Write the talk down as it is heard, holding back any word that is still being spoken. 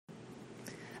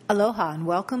Aloha and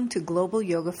welcome to Global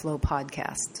Yoga Flow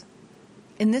Podcast.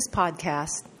 In this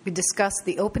podcast, we discuss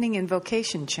the opening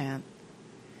invocation chant,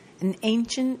 an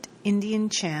ancient Indian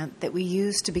chant that we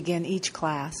use to begin each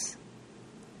class.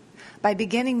 By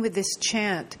beginning with this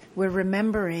chant, we're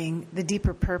remembering the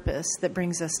deeper purpose that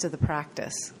brings us to the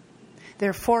practice. There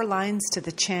are 4 lines to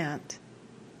the chant.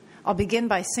 I'll begin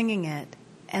by singing it,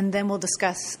 and then we'll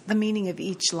discuss the meaning of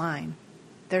each line.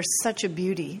 There's such a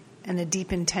beauty and a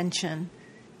deep intention.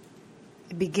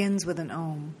 It begins with an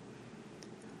Om.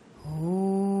 Om.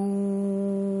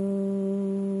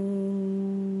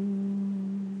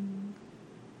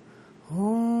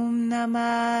 Om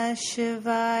Namah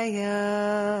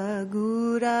Shivaya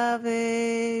Gurave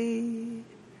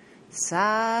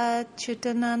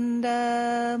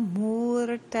Satchitananda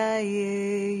Murtaye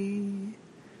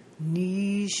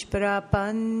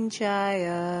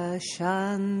Nishprapanchaya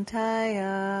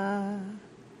Shantaya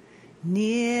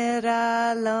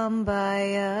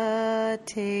Niralambaya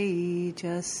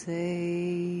Tejase.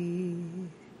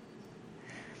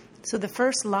 So the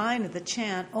first line of the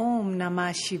chant, Om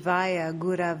Namah Shivaya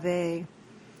Gurave.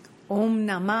 Om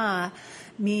Namah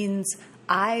means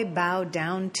I bow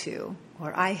down to,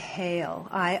 or I hail,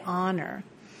 I honor.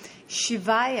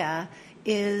 Shivaya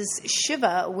is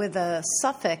Shiva with a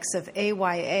suffix of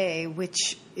AYA,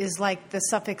 which is like the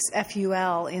suffix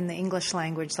FUL in the English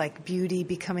language, like beauty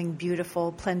becoming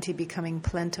beautiful, plenty becoming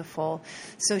plentiful.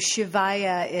 So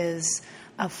Shivaya is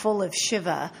full of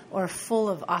Shiva, or full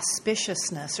of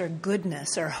auspiciousness, or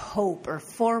goodness, or hope, or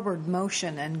forward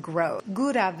motion and growth.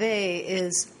 Gurave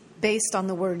is based on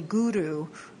the word guru,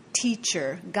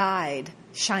 teacher, guide,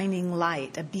 shining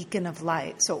light, a beacon of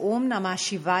light. So Om Namah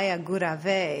Shivaya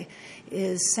Gurave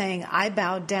is saying, I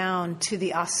bow down to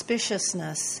the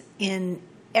auspiciousness in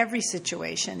every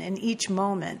situation, in each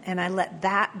moment, and I let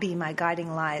that be my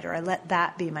guiding light, or I let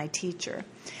that be my teacher.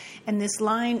 And this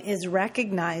line is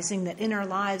recognizing that in our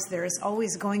lives there is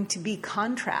always going to be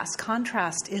contrast.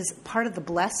 Contrast is part of the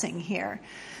blessing here.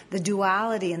 The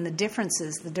duality and the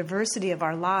differences, the diversity of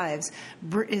our lives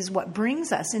is what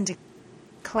brings us into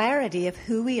clarity of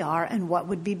who we are and what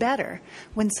would be better.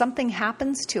 When something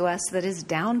happens to us that is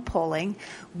downpulling,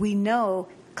 we know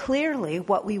clearly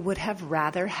what we would have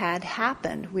rather had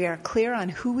happened. We are clear on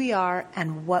who we are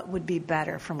and what would be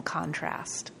better from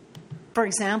contrast. For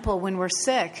example, when we're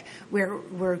sick,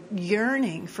 we're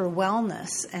yearning for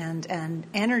wellness and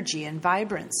energy and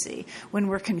vibrancy. When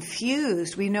we're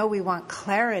confused, we know we want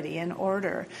clarity and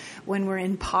order. When we're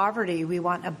in poverty, we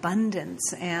want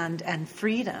abundance and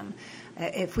freedom.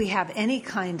 If we have any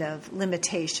kind of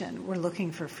limitation, we're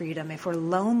looking for freedom. If we're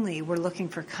lonely, we're looking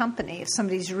for company. If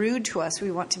somebody's rude to us,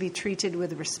 we want to be treated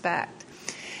with respect.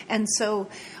 And so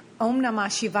Om Namah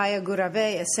Shivaya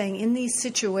Gurave is saying in these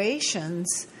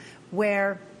situations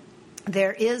where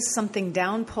there is something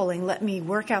downpulling, let me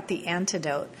work out the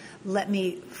antidote. Let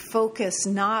me focus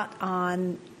not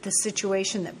on the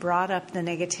situation that brought up the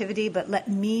negativity, but let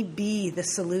me be the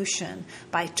solution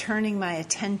by turning my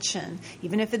attention,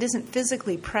 even if it isn't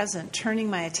physically present, turning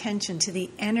my attention to the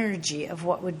energy of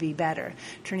what would be better,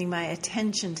 turning my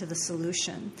attention to the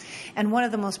solution. And one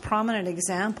of the most prominent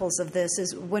examples of this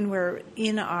is when we're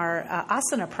in our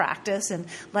asana practice, and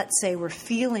let's say we're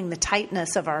feeling the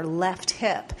tightness of our left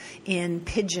hip in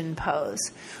pigeon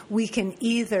pose. We can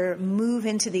either move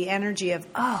into the energy of,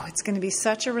 oh, it's going to be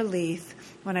such a relief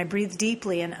when I breathe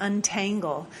deeply and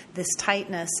untangle this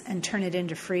tightness and turn it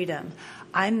into freedom.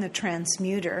 I'm the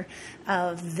transmuter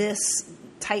of this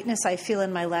tightness I feel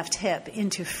in my left hip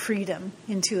into freedom,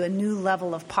 into a new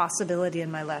level of possibility in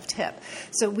my left hip.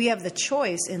 So we have the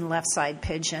choice in left side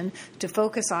pigeon to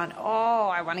focus on, oh,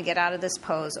 I want to get out of this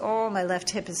pose. Oh, my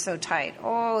left hip is so tight.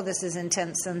 Oh, this is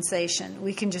intense sensation.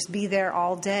 We can just be there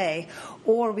all day.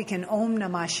 Or we can Om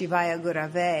Namah Shivaya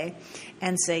Gurave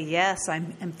and say, yes,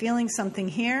 I'm feeling something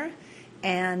here,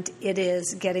 and it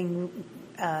is getting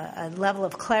a level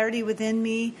of clarity within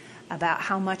me about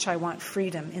how much I want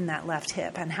freedom in that left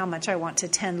hip and how much I want to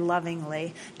tend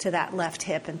lovingly to that left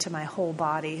hip and to my whole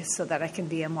body so that I can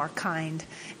be a more kind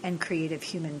and creative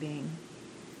human being.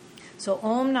 So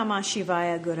Om Namah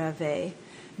Shivaya Gurave.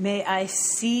 May I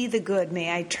see the good.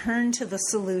 May I turn to the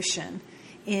solution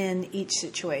in each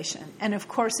situation. And of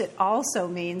course, it also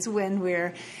means when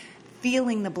we're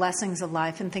feeling the blessings of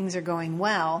life and things are going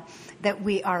well, that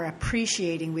we are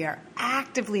appreciating, we are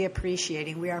actively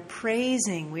appreciating, we are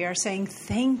praising, we are saying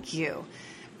thank you,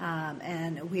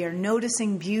 and we are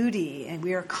noticing beauty, and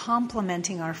we are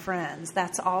complimenting our friends.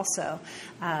 That's also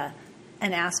an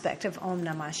aspect of Om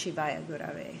Namah Shivaya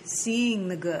Gurave, seeing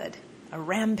the good, a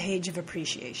rampage of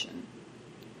appreciation.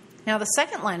 Now the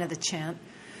second line of the chant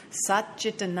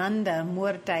Satchitananda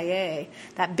Murtaye.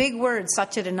 That big word,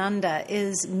 Satchitananda,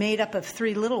 is made up of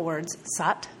three little words,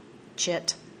 Sat,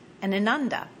 Chit, and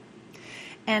Ananda.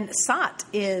 And Sat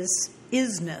is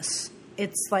isness.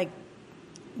 It's like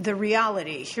the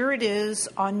reality. Here it is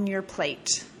on your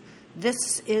plate.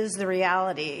 This is the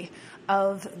reality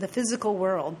of the physical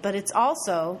world, but it's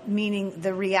also meaning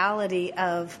the reality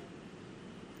of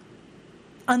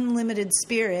unlimited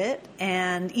spirit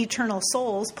and eternal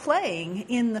souls playing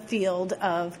in the field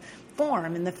of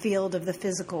form, in the field of the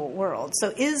physical world.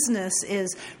 So isness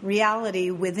is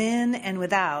reality within and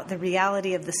without, the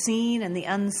reality of the seen and the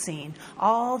unseen,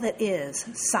 all that is,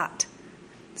 Sat.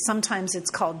 Sometimes it's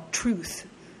called truth,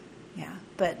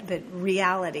 but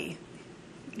reality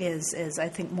is I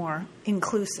think more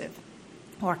inclusive,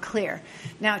 more clear.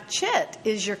 Now, Chit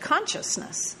is your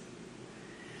consciousness.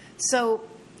 So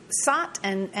Sat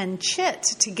and Chit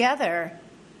together,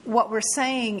 what we're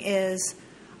saying is,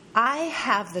 I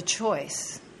have the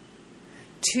choice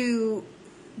to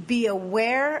be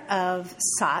aware of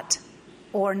Sat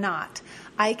or not.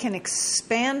 I can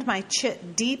expand my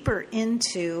Chit deeper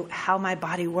into how my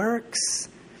body works,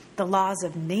 the laws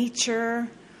of nature,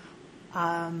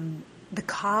 the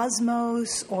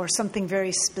cosmos, or something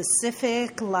very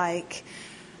specific like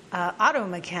auto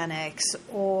mechanics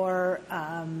or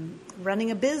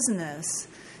running a business.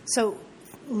 So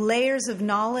layers of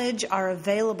knowledge are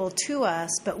available to us,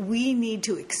 but we need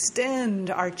to extend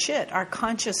our Chit, our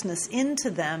consciousness, into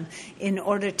them in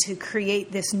order to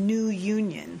create this new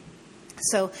union.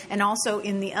 So, and also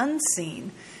in the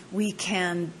unseen, we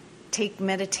can take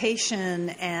meditation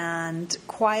and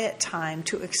quiet time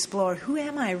to explore, who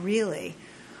am I really?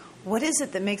 What is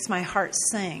it that makes my heart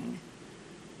sing?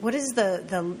 What is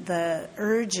the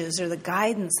urges or the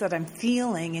guidance that I'm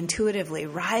feeling intuitively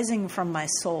rising from my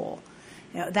soul?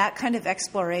 That kind of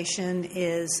exploration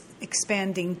is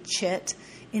expanding Chit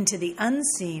into the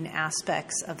unseen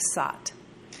aspects of Sat.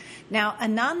 Now,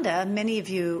 Ananda, many of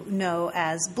you know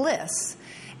as bliss.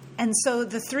 And so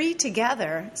the three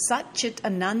together, Sat, Chit,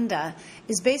 Ananda,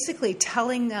 is basically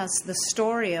telling us the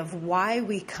story of why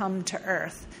we come to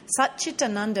earth. Sat, Chit,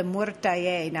 Ananda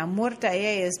Murtaye. Now,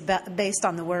 Murtaye is based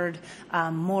on the word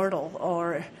mortal,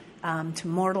 or to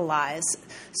mortalize.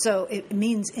 So it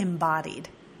means embodied.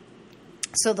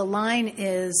 So the line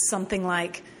is something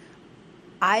like,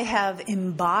 I have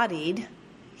embodied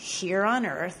here on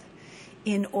earth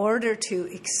in order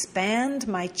to expand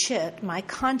my Chit, my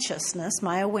consciousness,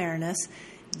 my awareness,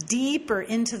 deeper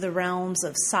into the realms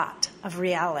of Sat, of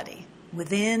reality,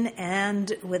 within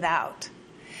and without.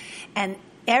 And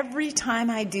every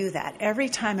time I do that, every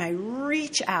time I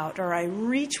reach out or I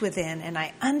reach within and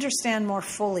I understand more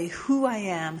fully who I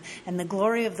am and the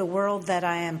glory of the world that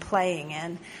I am playing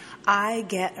in, I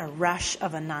get a rush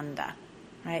of Ananda.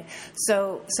 Right?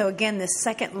 So again, this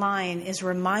second line is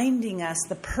reminding us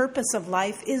the purpose of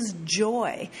life is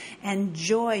joy, and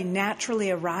joy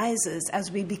naturally arises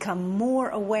as we become more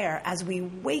aware, as we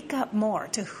wake up more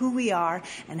to who we are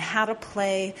and how to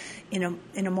play in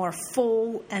a more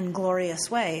full and glorious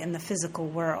way in the physical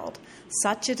world.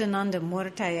 Satchitananda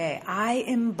Murtaye, I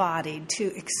embodied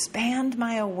to expand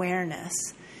my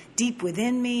awareness deep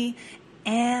within me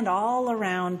and all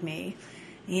around me,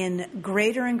 in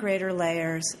greater and greater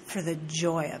layers for the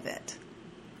joy of it.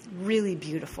 Really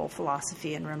beautiful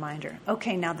philosophy and reminder.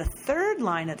 Okay, now the third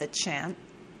line of the chant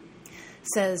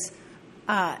says,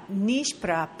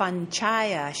 Nishpra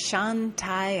Panchaya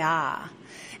Shantaya.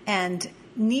 And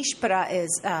Nishpra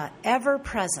is ever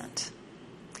present.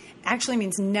 Actually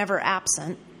means never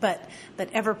absent, but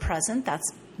ever present.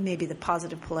 That's maybe the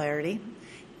positive polarity.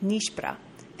 Nishpra.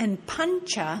 And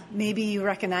pancha, maybe you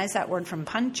recognize that word from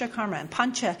pancha karma. And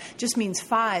pancha just means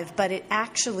five, but it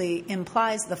actually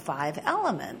implies the five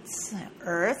elements: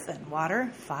 earth and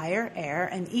water, fire, air,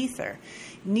 and ether.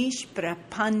 Nishpra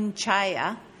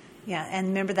panchaya. Yeah, and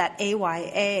remember that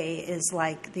AYA is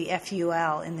like the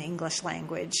FUL in the English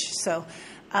language. So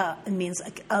it means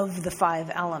like of the five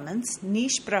elements.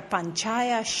 Nishpra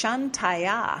panchaya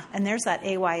shantaya. And there's that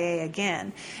AYA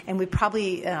again. And we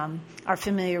probably are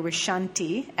familiar with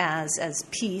shanti as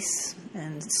peace,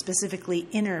 and specifically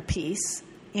inner peace.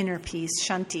 Inner peace,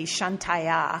 shanti,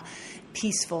 shantaya,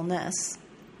 peacefulness,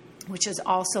 which is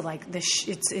also like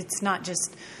it's not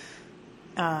just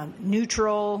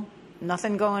neutral,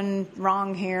 nothing going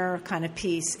wrong here kind of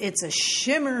peace. It's a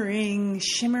shimmering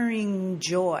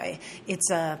joy.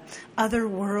 It's a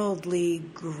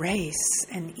otherworldly grace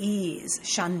and ease,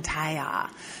 shantaya.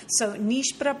 So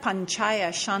Nishpra Panchaya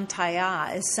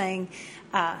Shantaya is saying,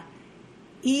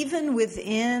 even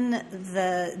within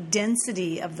the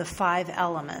density of the five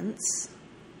elements,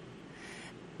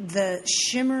 the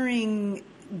shimmering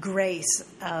grace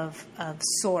of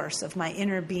source, of my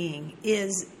inner being,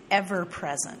 is ever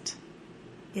present.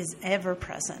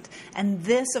 And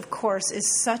this, of course,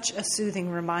 is such a soothing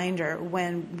reminder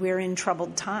when we're in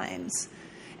troubled times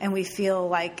and we feel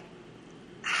like,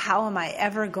 how am I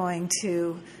ever going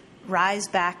to rise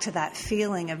back to that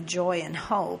feeling of joy and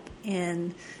hope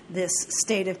in this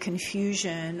state of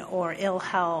confusion or ill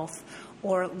health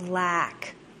or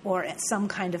lack or some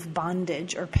kind of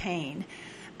bondage or pain?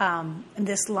 And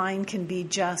this line can be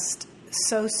just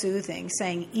so soothing,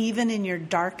 saying even in your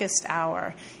darkest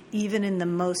hour, even in the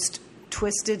most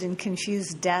twisted and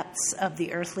confused depths of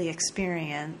the earthly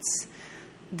experience,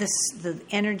 the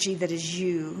energy that is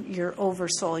you, your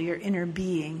oversoul, your inner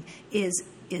being, is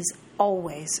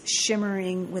always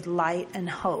shimmering with light and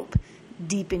hope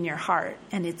deep in your heart,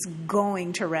 and it's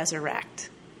going to resurrect.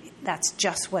 That's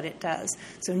just what it does.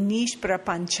 So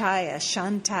Nishprapanchaya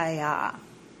Shantaya,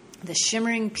 the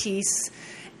shimmering peace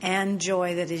and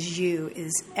joy that is you,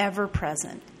 is ever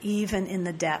present, even in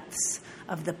the depths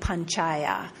of the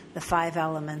panchaya, the 5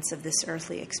 elements of this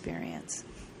earthly experience.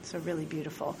 So really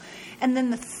beautiful. And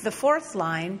then the fourth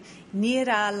line,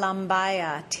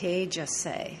 Niralambaya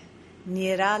Tejase.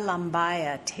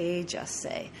 Niralambaya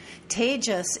Tejase.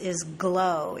 Tejas is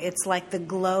glow. It's like the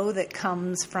glow that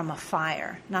comes from a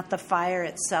fire. Not the fire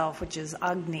itself, which is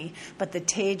Agni, but the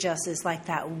Tejas is like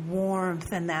that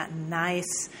warmth and that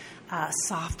nice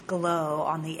soft glow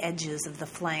on the edges of the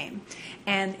flame.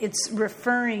 And it's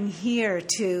referring here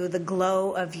to the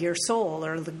glow of your soul,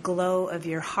 or the glow of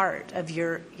your heart, of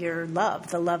your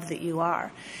love, the love that you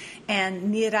are.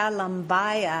 And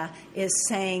Niralambaya is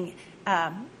saying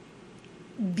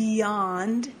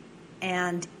beyond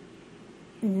and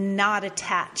not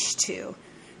attached to.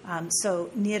 So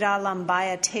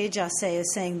Niralambaya Tejase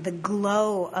is saying the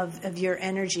glow of your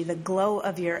energy, the glow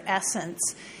of your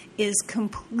essence, is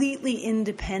completely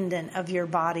independent of your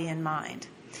body and mind.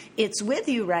 It's with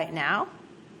you right now,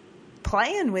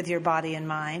 playing with your body and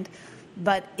mind,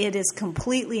 but it is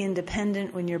completely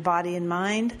independent when your body and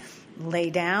mind lay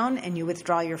down and you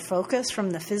withdraw your focus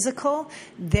from the physical.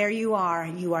 There you are.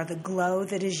 You are the glow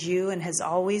that is you and has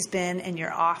always been, and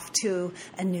you're off to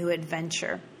a new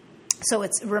adventure. So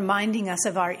it's reminding us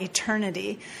of our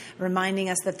eternity, reminding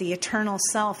us that the eternal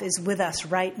self is with us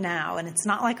right now. And it's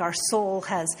not like our soul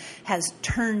has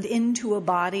turned into a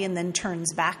body and then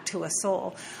turns back to a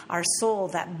soul. Our soul,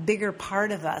 that bigger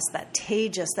part of us, that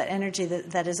tejas, that energy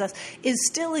that is us, is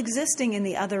still existing in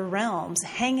the other realms,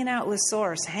 hanging out with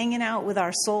Source, hanging out with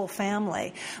our soul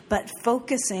family, but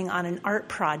focusing on an art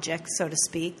project, so to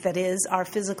speak, that is our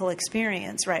physical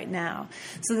experience right now.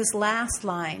 So this last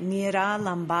line,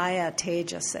 Niralambaya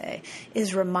Tejase,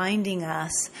 is reminding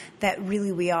us that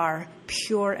really we are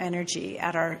pure energy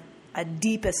at our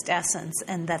deepest essence,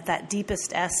 and that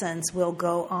deepest essence will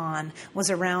go on,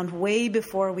 was around way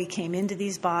before we came into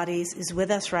these bodies, is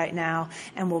with us right now,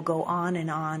 and will go on and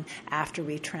on after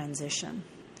we transition.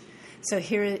 So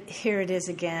here it is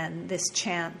again, this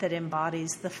chant that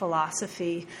embodies the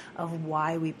philosophy of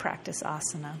why we practice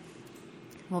asana.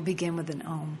 We'll begin with an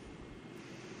Om.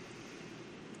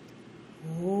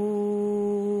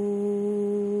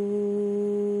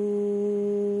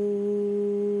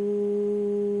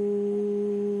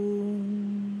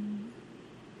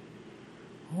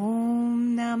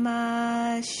 Om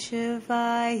Namah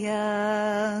Shivaya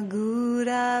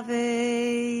Gurave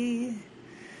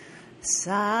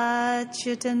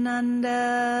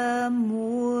Satchitananda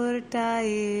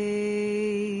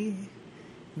Murtaye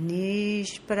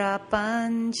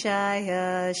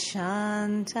Nishprapanchaya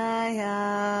Shantaya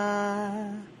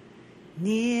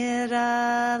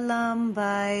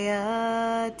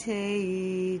Niralambaya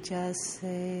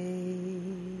Tejase.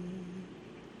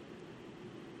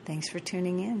 Thanks for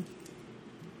tuning in.